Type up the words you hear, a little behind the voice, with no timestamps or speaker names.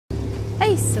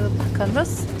Nice, so we're back on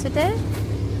Rust today.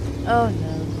 Oh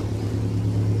no.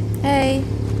 Hey.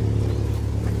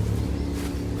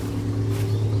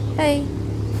 Hey.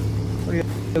 What are you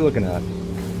looking at?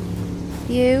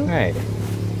 You. Hey.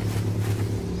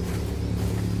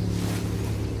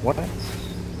 What?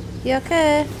 You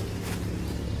okay?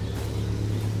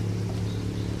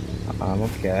 I'm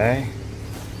okay.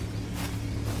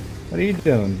 What are you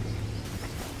doing?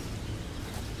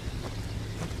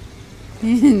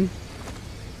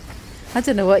 I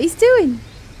don't know what he's doing.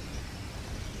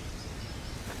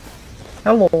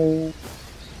 Hello.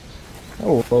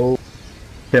 Hello.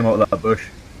 Came out of that bush.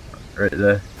 Right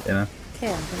there, you know. Okay,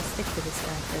 I'm gonna stick with this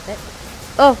guy for a bit.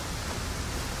 Oh!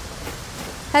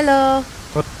 Hello!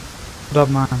 What up,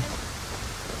 man?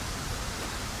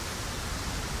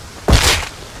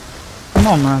 Come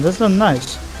on, man, this looks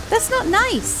nice. That's not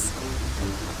nice!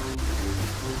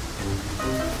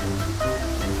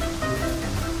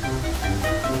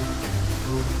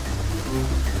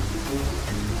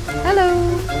 Hello!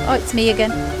 Oh, it's me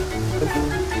again.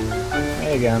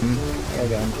 Hey again. Hey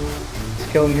again.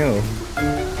 It's killing who?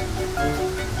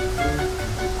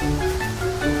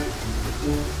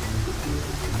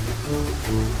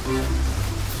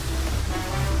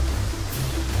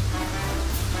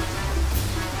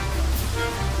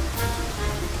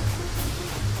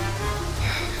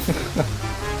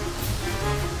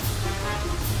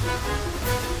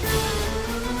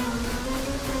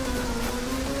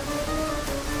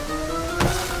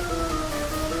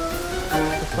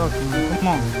 Fuck, man, come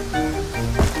on.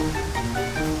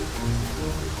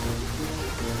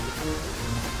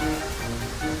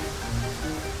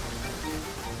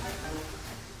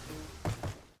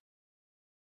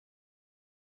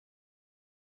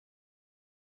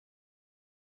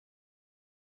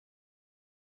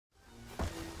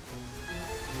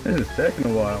 This is taking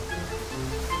a while.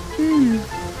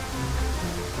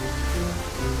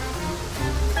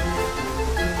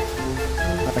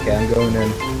 Okay, I'm going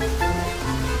in.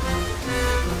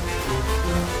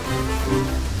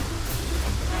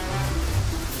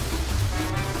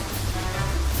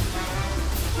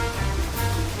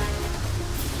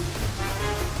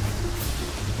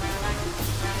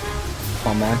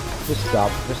 Come on, man. Just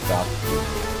stop. Just stop.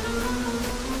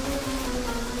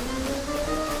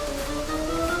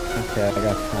 Okay, I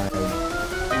got time.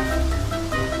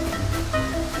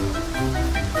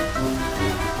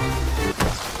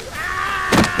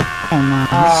 Oh, man,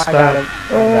 Ah, I got him. I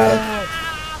got him. Oh.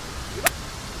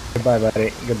 Goodbye, buddy.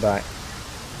 Goodbye.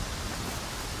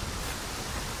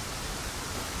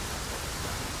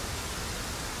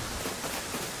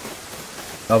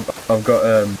 I've got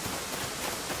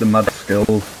the mad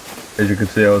skills. As you can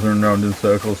see, I was running around in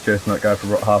circles chasing that guy for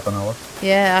about half an hour.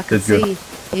 Yeah, I could Did good.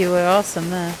 see. You were awesome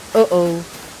there. Uh-oh.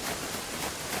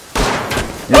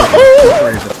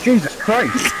 Yeah, Jesus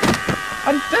Christ!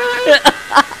 I'm dead!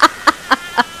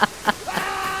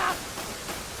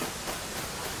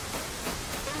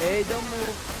 Hey, don't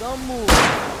move, don't move.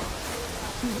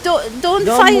 Don't Don't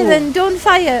fire move. then, don't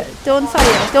fire. Don't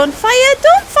fire. Don't fire,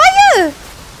 don't fire!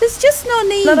 There's just no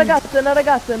need. Una ragazza,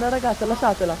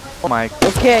 lasciatela. Oh my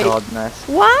Ok. godness.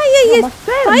 Why are you ma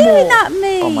fermo! firing at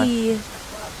me? Oh my-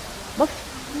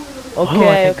 Ok, Oh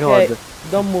my ok. God.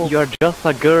 Don't move. You're just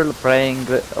a girl playing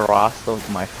Rust of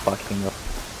my fucking god.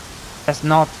 That's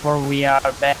not for we are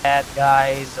bad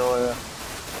guys or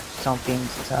something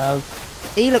else.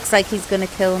 He looks like he's gonna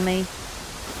kill me.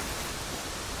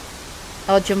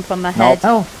 Or jump on my head.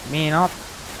 No, me not.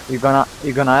 You're gonna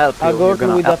help you. I You're go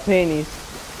gonna with help. the penis.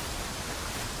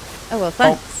 Oh well,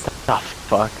 thanks. The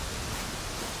fuck.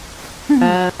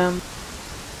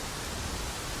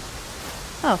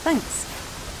 Oh, thanks.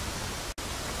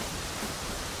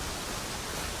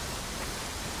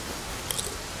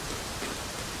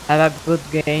 Have a good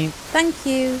game. Thank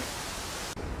you.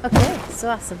 Okay, so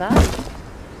I survived.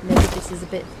 Maybe this is a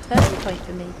bit turning point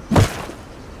for me.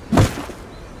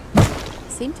 I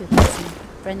seem to have met some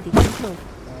friendly people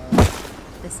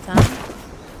this time.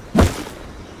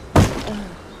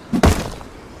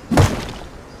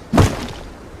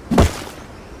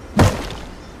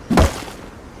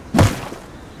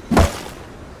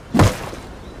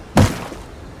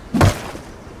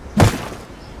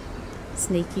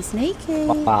 Sneaky, sneaky.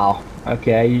 Wow.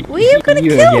 Okay. Were you gonna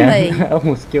kill again. me? I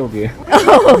almost killed you.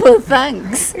 Oh, well,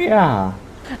 thanks. Yeah.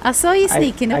 I saw you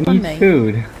sneaking I up on need me.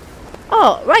 food.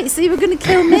 Oh, right, so you were gonna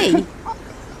kill me?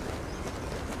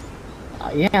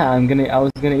 Yeah, I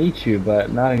was gonna eat you,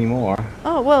 but not anymore.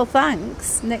 Oh, well,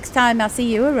 thanks. Next time I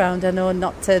see you around, I know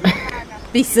not to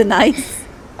be so nice.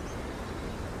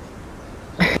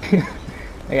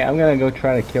 Yeah, I'm gonna go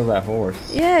try to kill that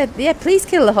horse. Yeah, please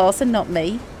kill the horse and not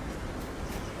me.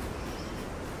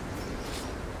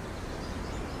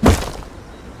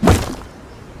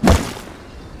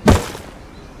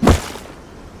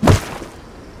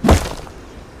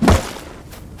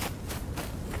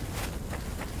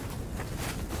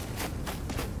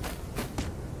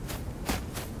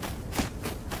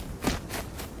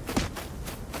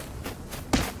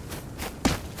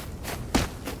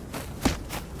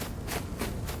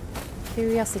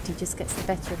 Curiosity just gets the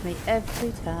better of me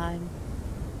every time.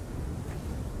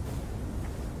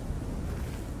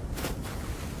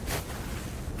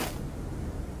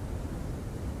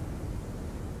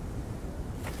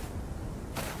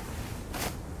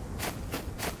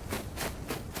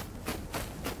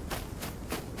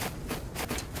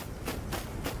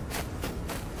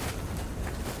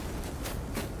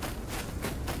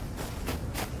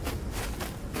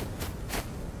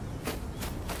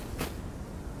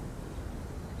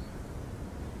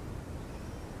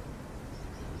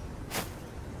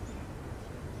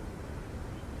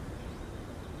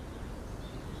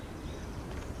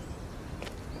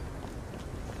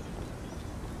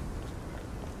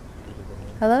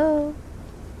 Hello?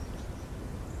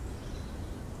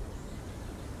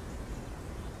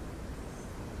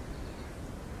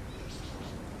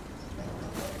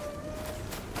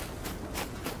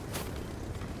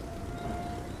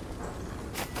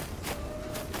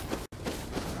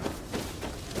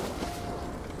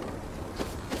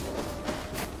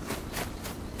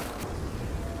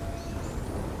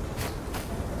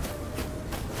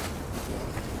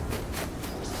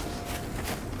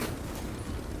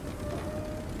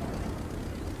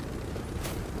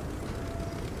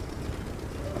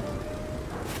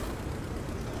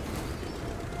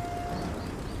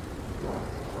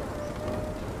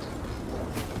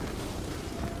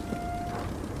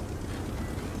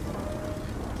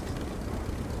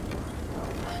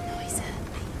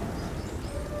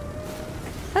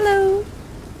 Hello?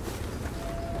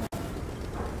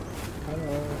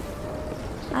 Hello.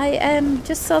 I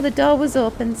just saw the door was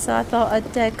open, so I thought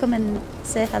I'd come and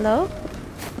say hello.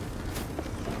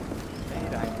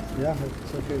 Yeah,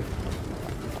 it's okay.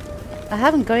 I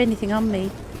haven't got anything on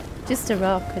me, just a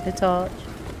rock and a torch.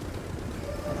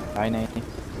 Rainey.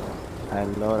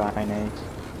 Hello, Rainey.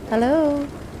 Hello?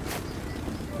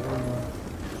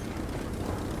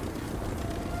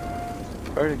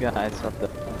 Where are you guys up there?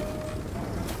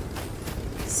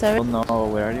 Sorry, Oh no,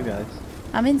 where are you guys?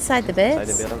 I'm inside the base.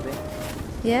 Inside the building?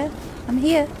 Yeah, I'm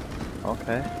here.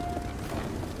 Okay.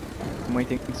 I'm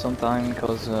waiting some time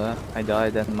because I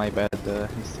died and my bed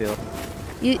is still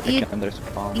You under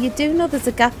spawn. you do know there's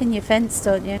a gap in your fence,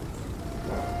 don't you?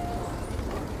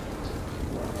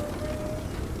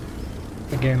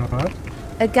 Again, what?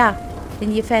 A gap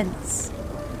in your fence.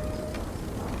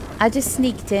 I just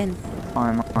sneaked in.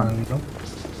 I'm on. No.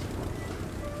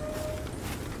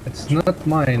 It's not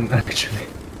mine, actually.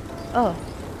 Oh.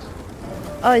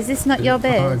 Oh, is this not your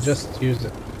base? Just use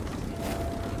it.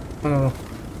 No, no, no.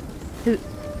 Who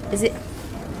is it?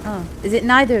 Oh, is it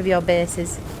neither of your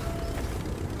bases?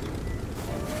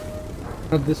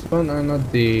 Not this one and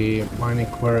not the mining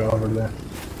quarry over there.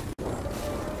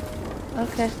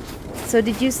 Okay. So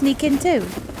did you sneak in too?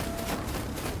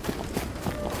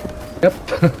 Yep.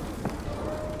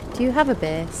 Do you have a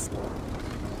base?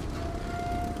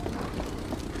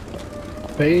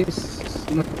 Base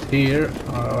not here.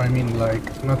 I mean,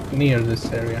 like, not near this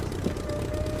area.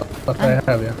 But I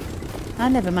have, yeah. I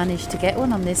never managed to get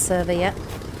one on this server yet.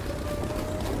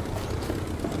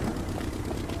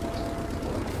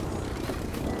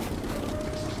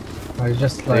 I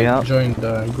just like Yeah. joined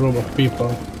a group of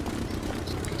people.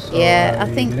 So Yeah, I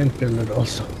I think- didn't build it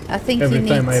also. I think Every you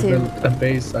time need I to. build a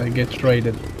base, I get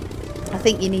raided. I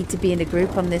think you need to be in a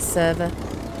group on this server.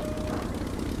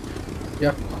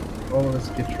 Yeah, always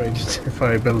get raided if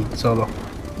I build solo.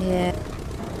 Yeah.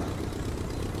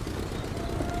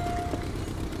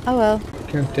 Oh well.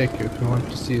 Can take you if you want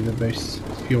to see the base.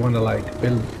 If you want to like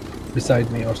build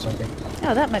beside me or something.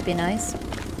 Oh, that might be nice.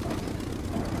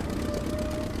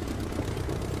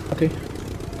 Okay.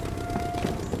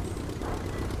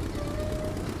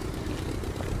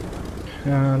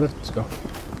 Let's go.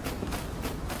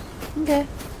 Okay.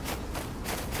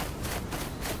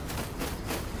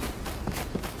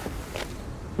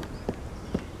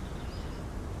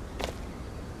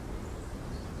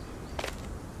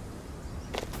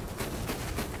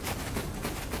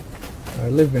 I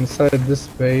live inside this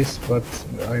base, but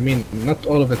I mean, not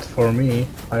all of it for me.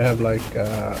 I have like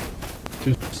a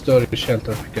two-story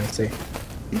shelter, you can see.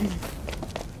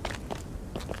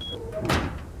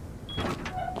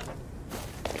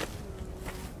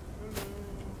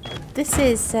 This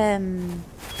is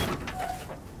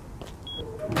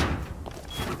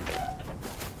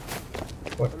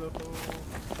What?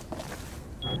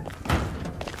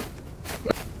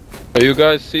 Are you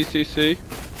guys CCC?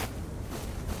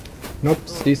 Nope,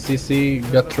 CCC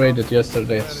got raided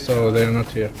yesterday, so they're not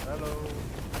here.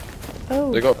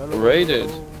 oh, They got raided.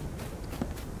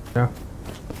 Yeah.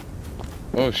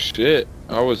 Oh shit!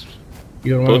 I was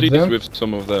You're one of buddies them? with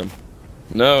some of them.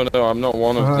 No, no, I'm not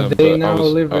one of them. They but now I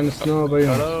was, live in snow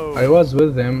biomes. Hello. I was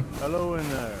with them. Hello in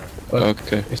there. But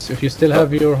Okay. if you still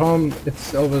have your home,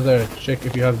 it's over there. Check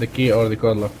if you have the key or the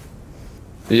code lock.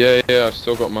 Yeah, yeah, I've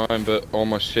still got mine, but all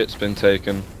my shit's been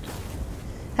taken.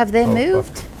 Have they Oh,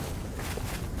 moved?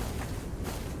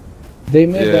 They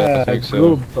made Yeah, I a think so.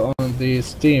 group on the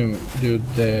Steam, dude.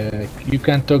 You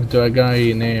can talk to a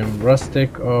guy named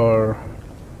Rustic or...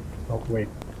 Oh, wait.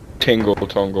 Tingle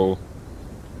Tongle.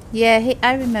 Yeah,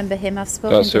 I remember him. I've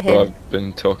spoken That's to who him. I've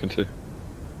been talking to.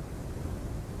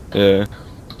 Yeah.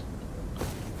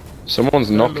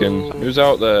 Someone's knocking. Hello. Who's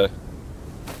out there?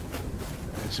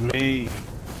 It's me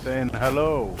saying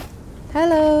hello.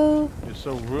 Hello. You're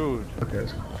so rude. Okay.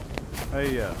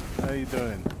 Hey, how you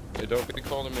doing? Hey, don't be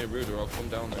calling me rude or I'll come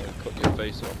down there and cut your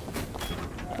face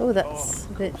off. Oh, that's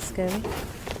a bit scary.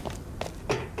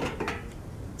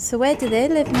 So where do they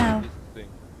live now?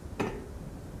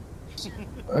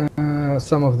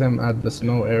 Some of them at the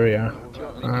snow area,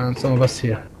 and some of us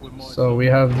here. So we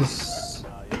have this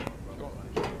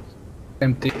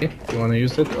empty. You wanna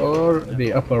use it or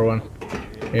the upper one?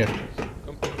 Here.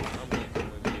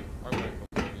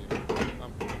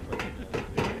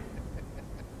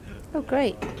 Oh,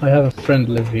 great. I have a friend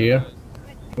live here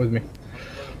with me.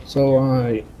 So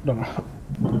I don't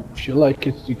know. If you like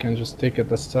it, you can just take it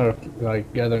and start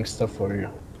like gathering stuff for you.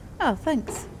 Oh,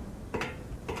 thanks.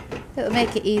 It'll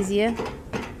make it easier.